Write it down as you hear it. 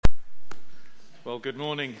Well, good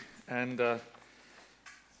morning, and I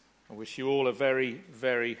wish you all a very,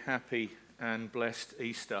 very happy and blessed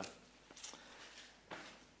Easter.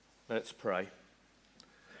 Let's pray.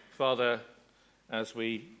 Father, as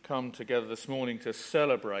we come together this morning to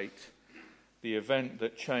celebrate the event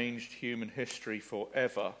that changed human history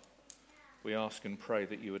forever, we ask and pray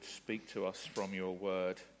that you would speak to us from your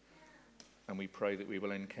word, and we pray that we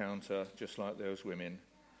will encounter, just like those women,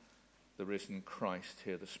 the risen Christ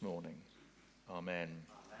here this morning. Amen.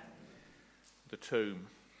 The tomb.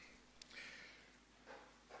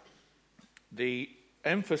 The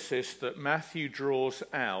emphasis that Matthew draws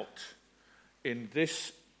out in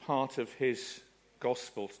this part of his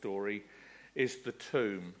gospel story is the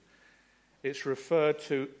tomb. It's referred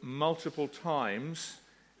to multiple times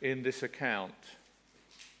in this account.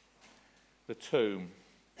 The tomb.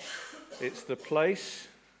 It's the place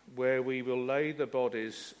where we will lay the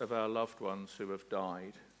bodies of our loved ones who have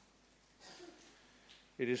died.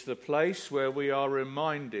 It is the place where we are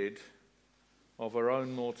reminded of our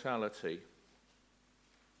own mortality.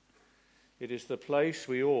 It is the place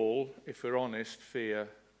we all, if we're honest, fear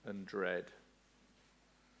and dread.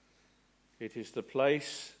 It is the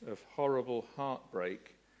place of horrible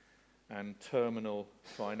heartbreak and terminal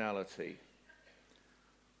finality.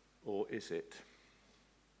 Or is it?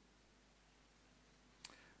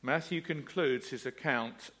 Matthew concludes his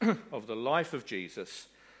account of the life of Jesus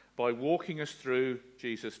by walking us through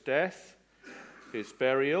Jesus' death, his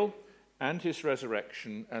burial, and his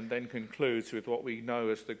resurrection, and then concludes with what we know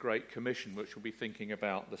as the Great Commission, which we'll be thinking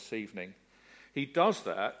about this evening. He does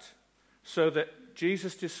that so that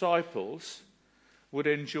Jesus' disciples would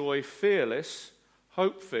enjoy fearless,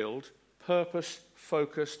 hope-filled,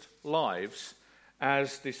 purpose-focused lives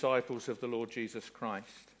as disciples of the Lord Jesus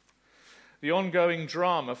Christ. The ongoing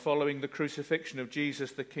drama following the crucifixion of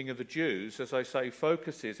Jesus, the King of the Jews, as I say,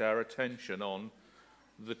 focuses our attention on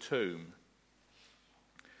the tomb.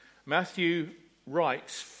 Matthew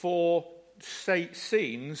writes 4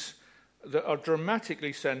 scenes that are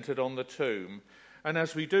dramatically centered on the tomb. And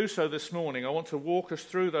as we do so this morning, I want to walk us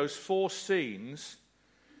through those 4 scenes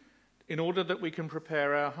in order that we can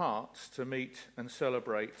prepare our hearts to meet and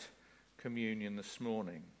celebrate communion this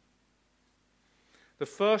morning. The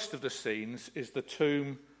first of the scenes is the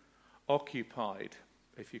tomb occupied.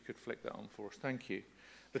 If you could flick that on for us. Thank you.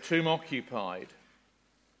 The tomb occupied.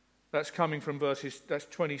 That's coming from that's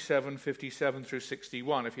 27, 57 through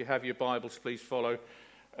 61. If you have your Bibles, please follow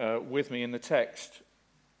with me in the text.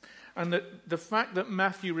 And the fact that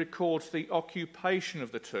Matthew records the occupation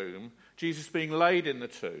of the tomb, Jesus being laid in the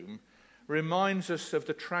tomb, reminds us of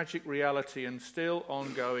the tragic reality and still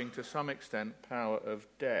ongoing, to some extent, power of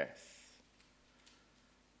death.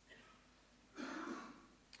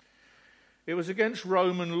 It was against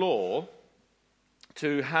Roman law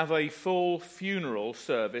to have a full funeral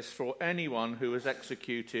service for anyone who was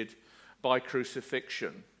executed by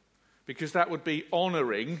crucifixion, because that would be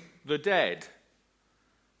honouring the dead,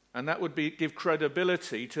 and that would give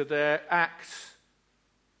credibility to their acts.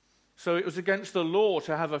 So it was against the law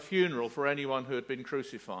to have a funeral for anyone who had been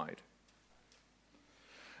crucified.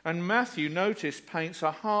 And Matthew, notice, paints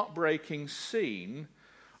a heartbreaking scene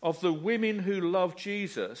of the women who loved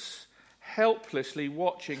Jesus helplessly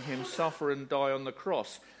watching him suffer and die on the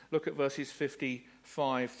cross. Look at verses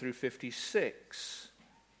 55 through 56.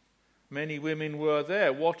 Many women were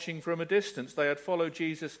there watching from a distance. They had followed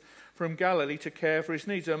Jesus from Galilee to care for his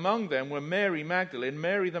needs. Among them were Mary Magdalene,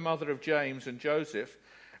 Mary the mother of James and Joseph,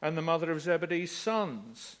 and the mother of Zebedee's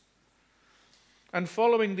sons. And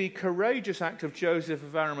following the courageous act of Joseph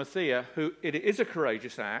of Arimathea, who it is a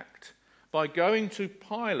courageous act, by going to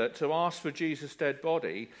Pilate to ask for Jesus' dead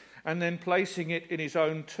body, and then placing it in his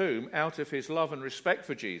own tomb out of his love and respect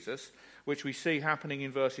for Jesus, which we see happening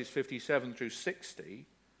in verses 57 through 60,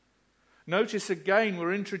 notice again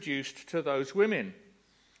we're introduced to those women.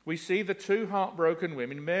 We see the 2 heartbroken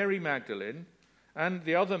women, Mary Magdalene and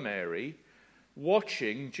the other Mary,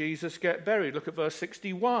 watching Jesus get buried. Look at verse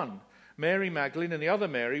 61. Mary Magdalene and the other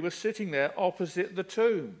Mary were sitting there opposite the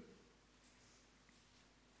tomb.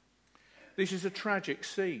 This is a tragic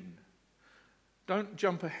scene. Don't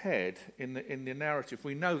jump ahead in the narrative.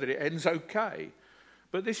 We know that it ends okay.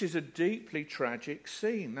 But this is a deeply tragic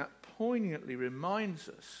scene that poignantly reminds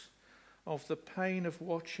us of the pain of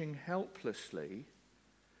watching helplessly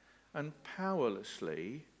and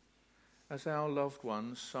powerlessly as our loved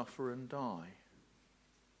ones suffer and die.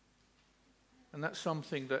 And that's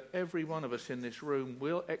something that every one of us in this room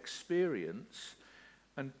will experience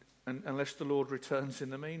and unless the Lord returns in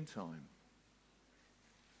the meantime.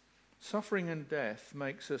 Suffering and death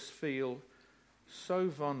makes us feel so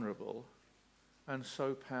vulnerable and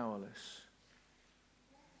so powerless.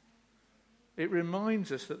 it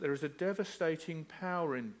reminds us that there is a devastating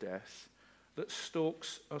power in death that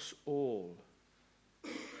stalks us all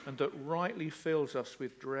and that rightly fills us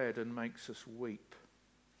with dread and makes us weep.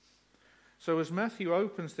 So as Matthew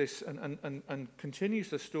opens this and continues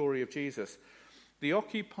the story of Jesus, the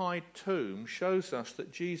occupied tomb shows us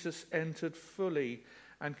that Jesus entered fully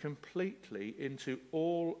and completely into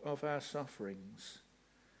all of our sufferings.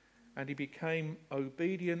 And he became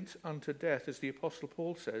obedient unto death, as the Apostle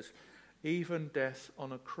Paul says, even death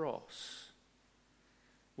on a cross,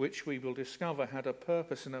 which we will discover had a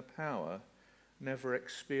purpose and a power never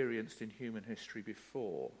experienced in human history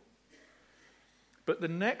before. But the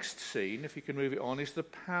next scene, if you can move it on, is the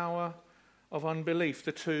power of unbelief,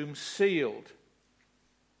 the tomb sealed.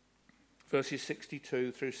 Verses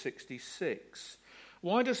 62 through 66.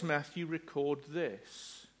 Why does Matthew record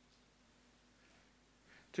this?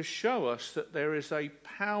 To show us that there is a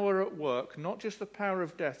power at work, not just the power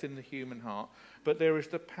of death in the human heart, but there is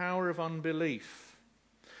the power of unbelief.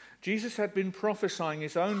 Jesus had been prophesying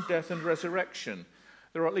his own death and resurrection.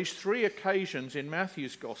 There are at least 3 occasions in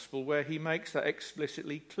Matthew's gospel where he makes that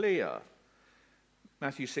explicitly clear.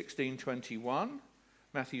 Matthew 16:21,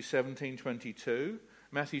 Matthew 17:22,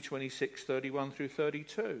 Matthew 26:31 through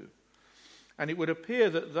 32. And it would appear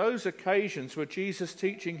that those occasions were Jesus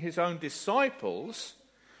teaching his own disciples,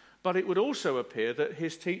 but it would also appear that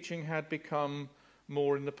his teaching had become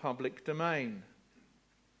more in the public domain.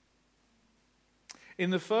 In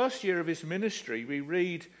the first year of his ministry, we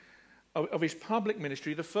read of his public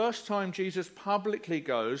ministry, the first time Jesus publicly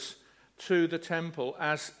goes to the temple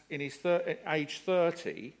as in his age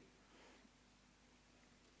 30,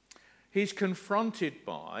 he's confronted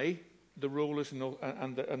by the rulers and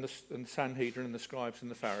the Sanhedrin and the scribes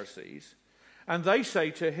and the Pharisees. And they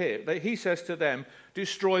say to him, he says to them,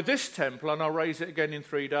 destroy this temple and I'll raise it again in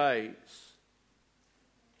 3 days.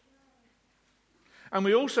 And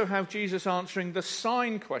we also have Jesus answering the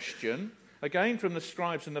sign question, again from the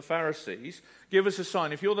scribes and the Pharisees. Give us a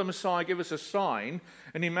sign. If you're the Messiah, give us a sign.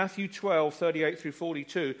 And in Matthew 12:38 through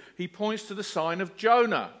 42, he points to the sign of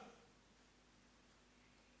Jonah.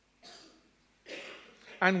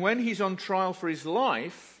 And when he's on trial for his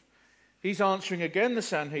life, he's answering again the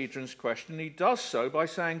Sanhedrin's question. He does so by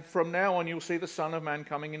saying, from now on you'll see the Son of Man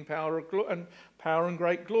coming in power and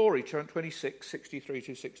great glory. 26:63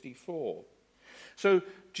 to 64. So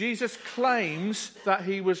Jesus claims that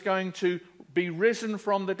he was going to be risen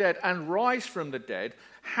from the dead and rise from the dead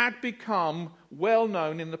had become well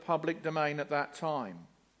known in the public domain at that time.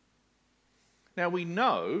 Now we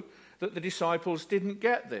know that the disciples didn't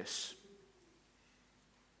get this.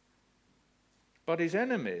 But his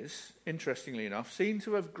enemies, interestingly enough, seem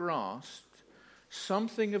to have grasped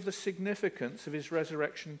something of the significance of his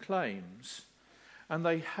resurrection claims, and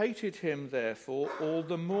they hated him, therefore, all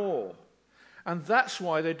the more. And that's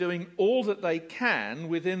why they're doing all that they can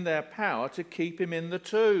within their power to keep him in the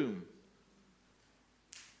tomb.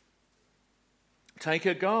 Take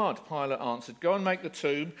a guard, Pilate answered. Go and make the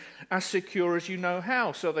tomb as secure as you know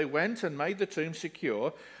how. So they went and made the tomb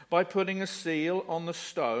secure by putting a seal on the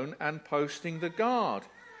stone and posting the guard.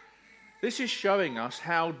 This is showing us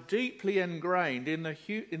how deeply ingrained in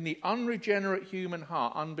the unregenerate human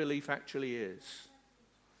heart unbelief actually is.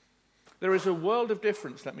 There is a world of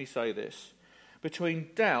difference, let me say this, between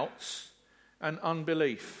doubts and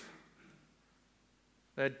unbelief.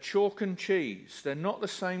 They're chalk and cheese. They're not the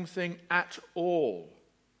same thing at all.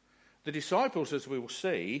 The disciples, as we will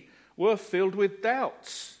see, were filled with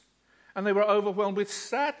doubts, and they were overwhelmed with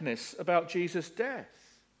sadness about Jesus'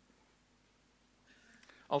 death.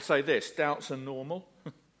 I'll say this, doubts are normal.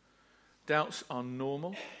 Doubts are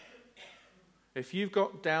normal. If you've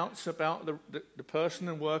got doubts about the person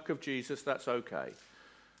and work of Jesus, that's okay.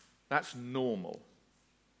 That's normal.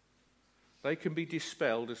 They can be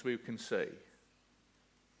dispelled, as we can see.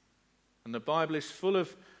 And the Bible is full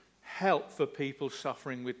of help for people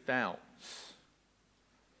suffering with doubts.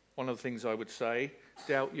 One of the things I would say,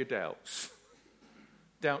 doubt your doubts.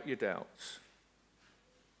 Doubt your doubts.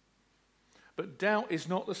 But doubt is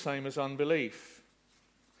not the same as unbelief.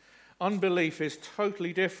 Unbelief is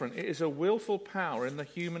totally different. It is a willful power in the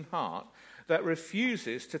human heart that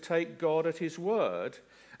refuses to take God at his word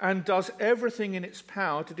and does everything in its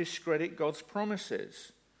power to discredit God's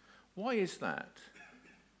promises. Why is that?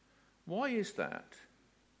 Why is that?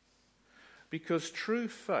 Because true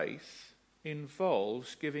faith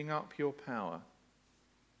involves giving up your power.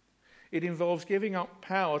 It involves giving up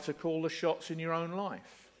power to call the shots in your own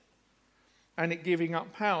life. And it giving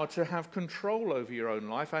up power to have control over your own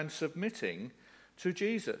life and submitting to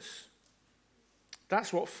Jesus.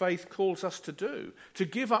 That's what faith calls us to do. To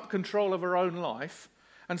give up control of our own life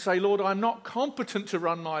and say, Lord, I'm not competent to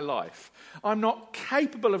run my life. I'm not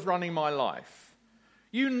capable of running my life.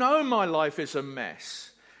 You know my life is a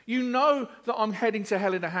mess. You know that I'm heading to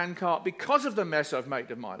hell in a handcart because of the mess I've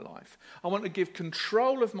made of my life. I want to give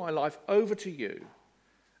control of my life over to you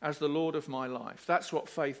as the Lord of my life. That's what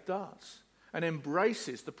faith does, and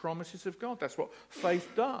embraces the promises of God. That's what faith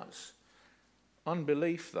does.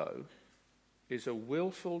 Unbelief, though, is a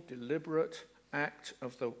willful, deliberate act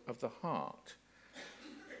of the heart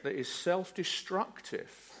that is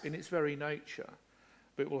self-destructive in its very nature,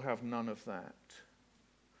 but will have none of that.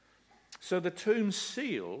 So the tomb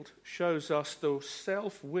sealed shows us the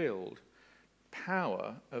self-willed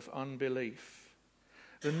power of unbelief.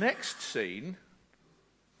 The next scene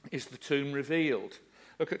is the tomb revealed.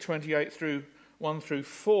 Look at 28 through 1 through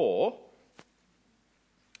 4.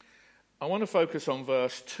 I want to focus on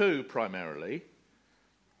verse 2 primarily.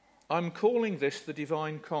 I'm calling this the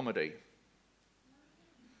Divine Comedy.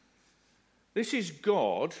 This is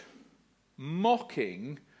God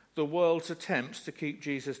mocking the world's attempts to keep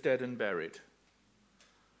Jesus dead and buried.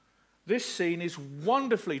 This scene is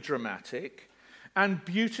wonderfully dramatic and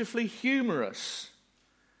beautifully humorous.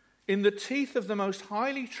 In the teeth of the most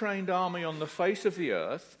highly trained army on the face of the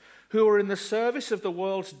earth, who are in the service of the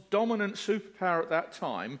world's dominant superpower at that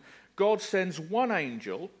time, God sends one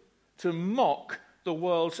angel to mock the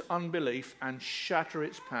world's unbelief and shatter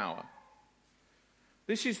its power.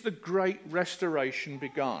 This is the great restoration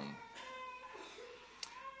begun.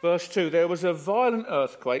 Verse 2, there was a violent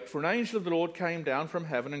earthquake, for an angel of the Lord came down from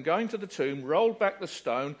heaven and going to the tomb, rolled back the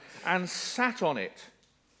stone and sat on it.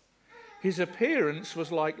 His appearance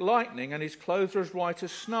was like lightning and his clothes were as white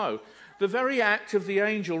as snow. The very act of the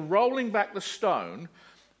angel rolling back the stone,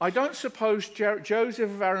 I don't suppose Joseph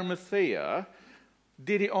of Arimathea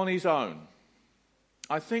did it on his own.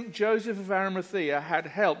 I think Joseph of Arimathea had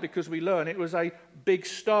help because we learn it was a big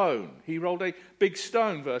stone. He rolled a big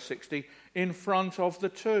stone, verse 60, in front of the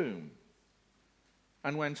tomb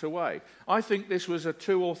and went away. I think this was a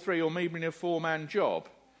 2 or 3 or maybe a 4-man job.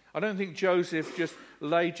 I don't think Joseph just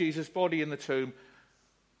laid Jesus' body in the tomb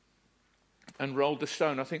and rolled the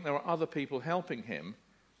stone. I think there were other people helping him.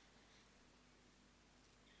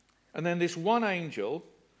 And then this one angel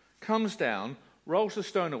comes down, rolls the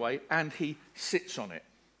stone away, and he sits on it.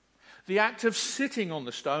 The act of sitting on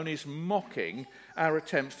the stone is mocking our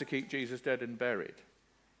attempts to keep Jesus dead and buried.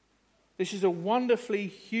 This is a wonderfully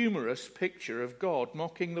humorous picture of God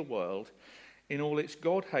mocking the world in all its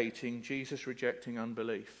God-hating, Jesus-rejecting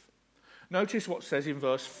unbelief. Notice what it says in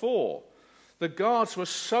verse 4. The guards were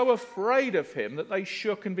so afraid of him that they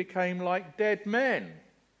shook and became like dead men.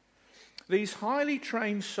 These highly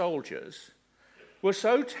trained soldiers were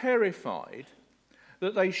so terrified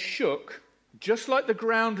that they shook, just like the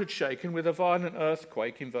ground had shaken with a violent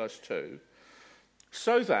earthquake in verse 2,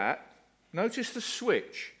 so that, notice the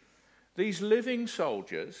switch, these living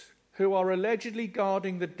soldiers who are allegedly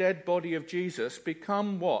guarding the dead body of Jesus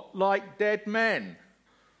become what? Like dead men.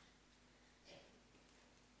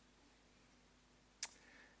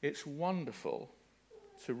 It's wonderful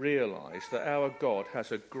to realize that our God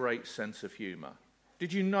has a great sense of humor.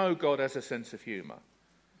 Did you know God has a sense of humor?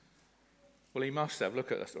 Well, he must have.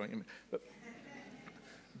 Look at this. But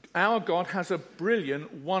our God has a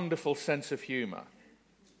brilliant, wonderful sense of humor.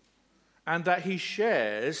 And that he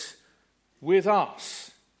shares with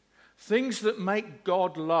us. Things that make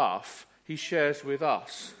God laugh, he shares with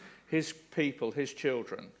us, his people, his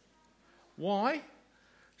children. Why?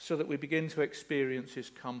 So that we begin to experience his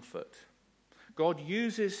comfort. God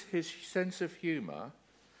uses his sense of humor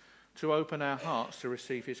to open our hearts to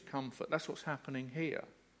receive his comfort. That's what's happening here.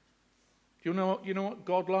 Do you know what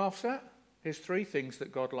God laughs at? Here's 3 things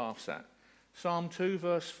that God laughs at. Psalm 2,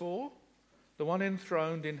 verse 4. The one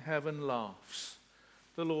enthroned in heaven laughs.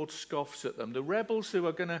 The Lord scoffs at them. The rebels who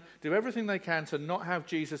are going to do everything they can to not have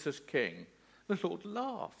Jesus as king, the Lord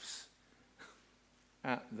laughs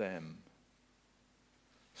at them.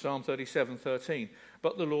 Psalm 37:13.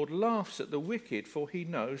 But the Lord laughs at the wicked, for he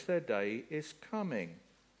knows their day is coming.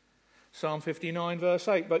 Psalm 59, verse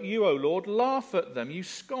 8. But you, O Lord, laugh at them. You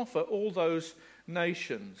scoff at all those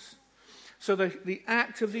nations. So the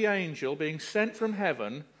act of the angel being sent from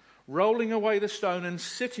heaven, rolling away the stone and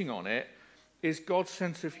sitting on it, is God's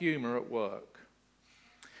sense of humor at work.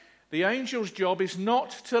 The angel's job is not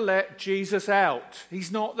to let Jesus out.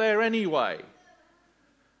 He's not there anyway.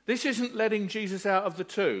 This isn't letting Jesus out of the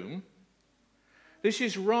tomb. This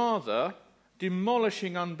is rather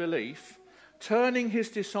demolishing unbelief, turning his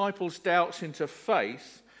disciples' doubts into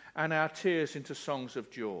faith and our tears into songs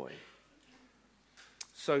of joy.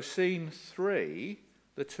 So scene 3,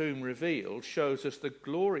 the tomb revealed, shows us the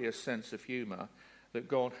glorious sense of humor that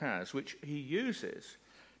God has, which he uses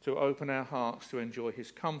to open our hearts to enjoy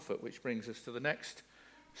his comfort, which brings us to the next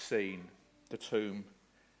scene, the tomb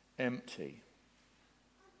empty.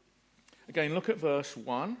 Again, look at verse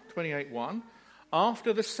 1, 28:1.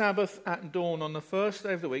 After the Sabbath at dawn on the first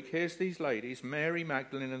day of the week, here's these ladies, Mary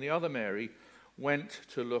Magdalene and the other Mary, went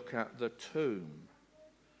to look at the tomb.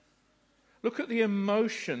 Look at the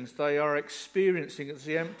emotions they are experiencing at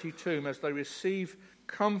the empty tomb as they receive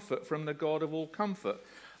comfort from the God of all comfort.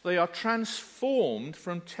 They are transformed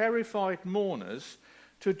from terrified mourners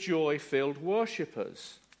to joy-filled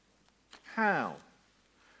worshippers. How?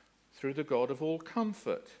 Through the God of all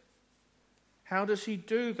comfort. How does he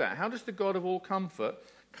do that? How does the God of all comfort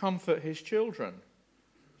comfort his children?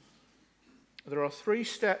 There are 3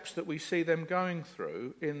 steps that we see them going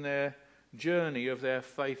through in their journey of their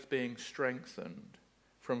faith being strengthened.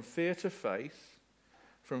 From fear to faith,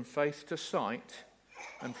 from faith to sight,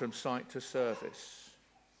 and from sight to service.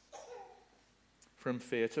 From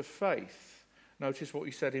fear to faith. Notice what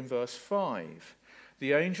he said in verse 5.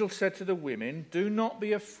 The angel said to the women, "Do not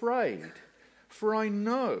be afraid, for I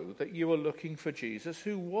know that you are looking for Jesus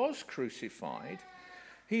who was crucified.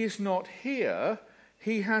 He is not here.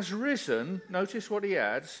 He has risen," notice what he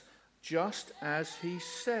adds, "just as he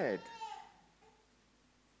said."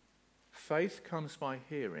 Faith comes by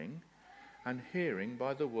hearing, and hearing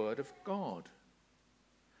by the word of God.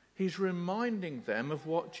 He's reminding them of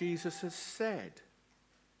what Jesus has said.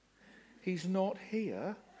 He's not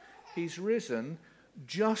here. He's risen,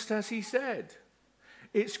 just as he said.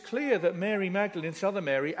 It's clear that Mary Magdalene, this other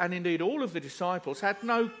Mary, and indeed all of the disciples had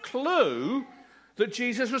no clue that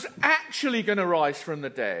Jesus was actually going to rise from the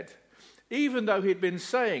dead, even though he'd been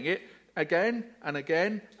saying it again and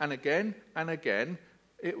again and again and again.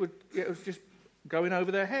 It was just going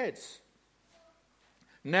over their heads.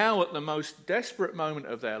 Now, at the most desperate moment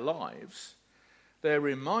of their lives, they're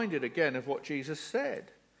reminded again of what Jesus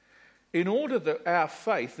said, in order that our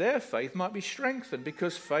faith, their faith, might be strengthened,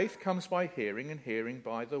 because faith comes by hearing, and hearing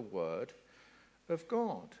by the word of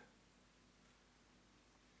God.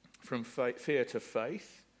 From fear to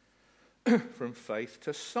faith, from faith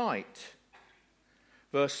to sight.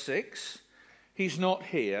 Verse 6, he's not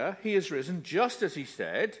here, he is risen, just as he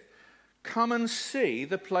said. Come and see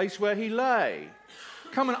the place where he lay.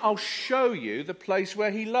 Come and I'll show you the place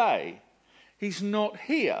where he lay. He's not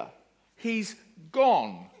here, he's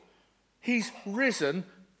gone. He's risen,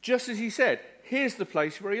 just as he said. Here's the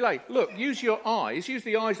place where he lay. Look, use your eyes, use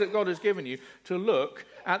the eyes that God has given you to look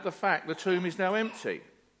at the fact the tomb is now empty.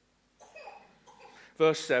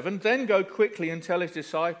 Verse 7, then go quickly and tell his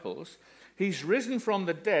disciples, he's risen from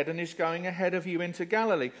the dead and is going ahead of you into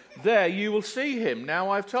Galilee. There you will see him.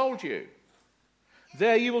 Now I've told you.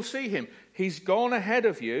 There you will see him. He's gone ahead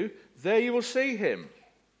of you. There you will see him.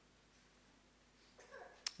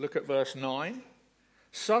 Look at verse 9.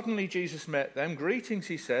 Suddenly Jesus met them. Greetings,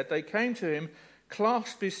 he said. They came to him,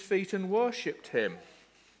 clasped his feet and worshipped him.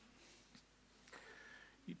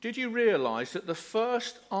 Did you realize that the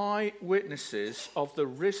first eyewitnesses of the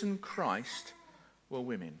risen Christ were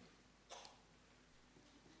women?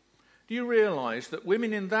 Do you realize that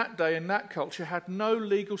women in that day, in that culture, had no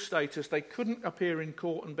legal status? They couldn't appear in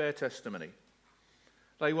court and bear testimony.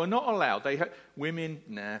 They were not allowed. They had women,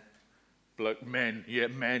 men,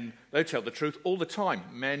 men. They tell the truth all the time.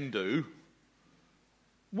 Men do.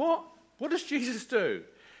 What does Jesus do?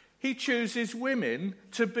 He chooses women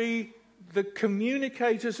to be the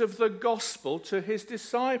communicators of the gospel to his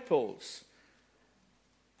disciples.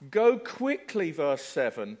 Go quickly, verse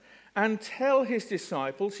 7, and tell his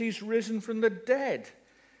disciples he's risen from the dead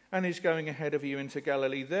and is going ahead of you into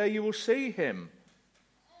Galilee. There you will see him.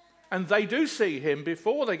 And they do see him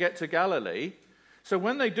before they get to Galilee. So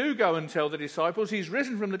when they do go and tell the disciples he's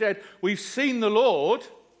risen from the dead, we've seen the Lord,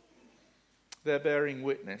 they're bearing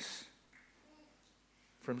witness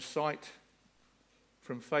from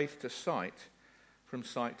faith to sight, from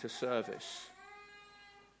sight to service.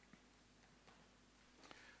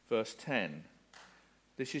 Verse 10.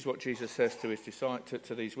 This is what Jesus says to his disciples,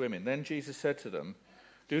 to these women. Then Jesus said to them,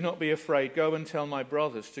 do not be afraid. Go and tell my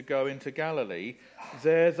brothers to go into Galilee.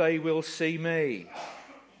 There they will see me.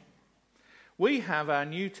 We have our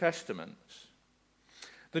New Testaments.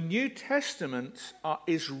 The New Testament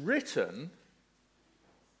is written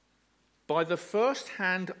by the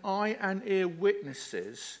first-hand eye and ear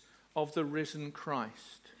witnesses of the risen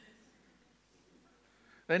Christ.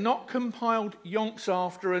 They're not compiled yonks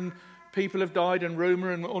after and people have died and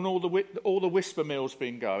rumour and all the whisper mill's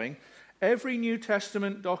been going. Every New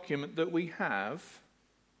Testament document that we have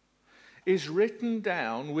is written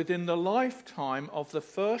down within the lifetime of the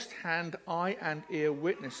first-hand eye and ear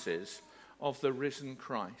witnesses of the risen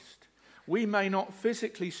Christ. We may not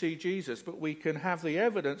physically see Jesus, but we can have the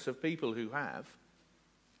evidence of people who have.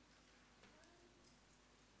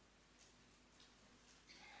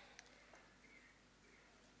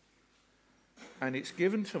 And it's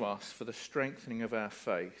given to us for the strengthening of our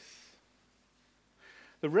faith.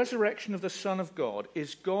 The resurrection of the Son of God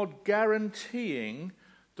is God guaranteeing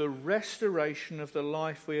the restoration of the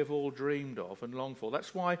life we have all dreamed of and longed for.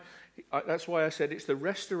 That's why I said it's the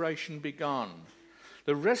restoration begun.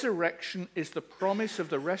 The resurrection is the promise of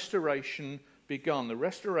the restoration begun, the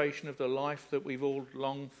restoration of the life that we've all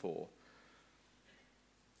longed for.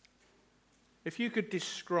 If you could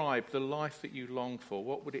describe the life that you long for,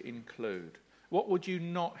 what would it include? What would you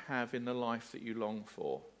not have in the life that you long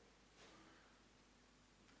for?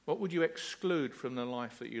 What would you exclude from the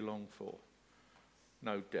life that you long for?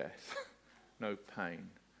 No death, no pain,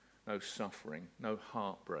 no suffering, no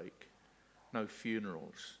heartbreak, no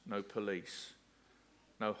funerals, no police,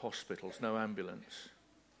 no hospitals, no ambulance,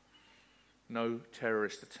 no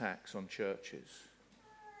terrorist attacks on churches.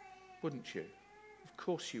 Wouldn't you? Of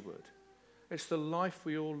course you would. It's the life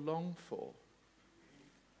we all long for.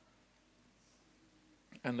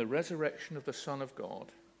 And the resurrection of the Son of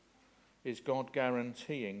God is God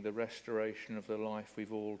guaranteeing the restoration of the life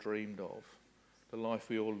we've all dreamed of, the life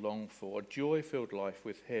we all long for, a joy-filled life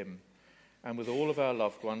with him and with all of our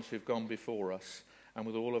loved ones who've gone before us and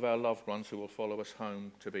with all of our loved ones who will follow us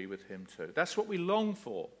home to be with him too. That's what we long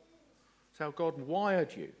for. It's how God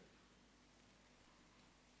wired you.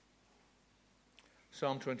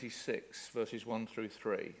 Psalm 26, verses 1 through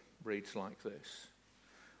 3, reads like this.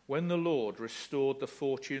 When the Lord restored the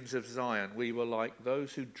fortunes of Zion, we were like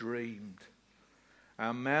those who dreamed.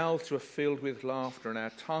 Our mouths were filled with laughter and our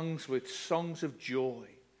tongues with songs of joy.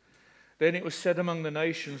 Then it was said among the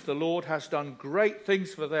nations, the Lord has done great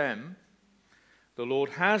things for them. The Lord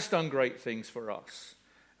has done great things for us,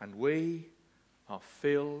 and we are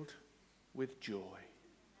filled with joy.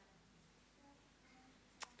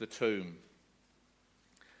 The tomb.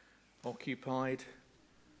 Occupied,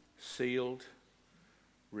 sealed,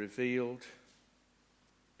 revealed,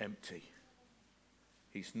 empty.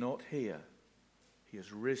 He's not here. He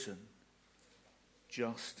has risen,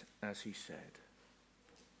 just as he said.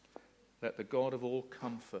 Let the God of all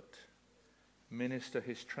comfort minister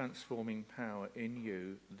his transforming power in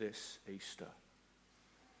you this Easter.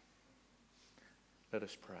 Let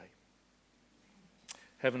us pray.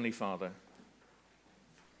 Heavenly Father,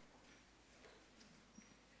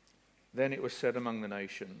 then it was said among the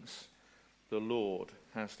nations, the Lord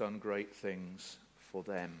has done great things for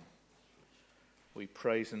them. We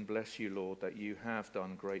praise and bless you, Lord, that you have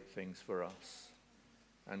done great things for us.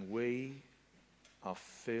 And we are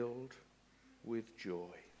filled with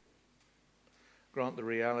joy. Grant the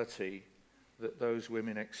reality that those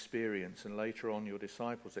women experience and later on your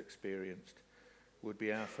disciples experienced would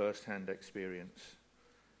be our first-hand experience.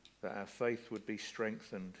 That our faith would be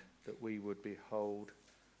strengthened, that we would behold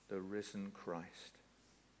the risen Christ.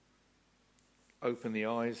 Open the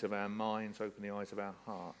eyes of our minds, open the eyes of our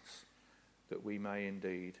hearts, that we may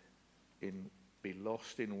indeed be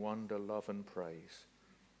lost in wonder, love and praise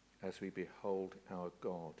as we behold our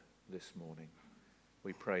God this morning.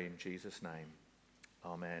 We pray in Jesus' name.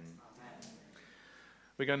 Amen. Amen.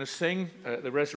 We're going to sing the resurrection.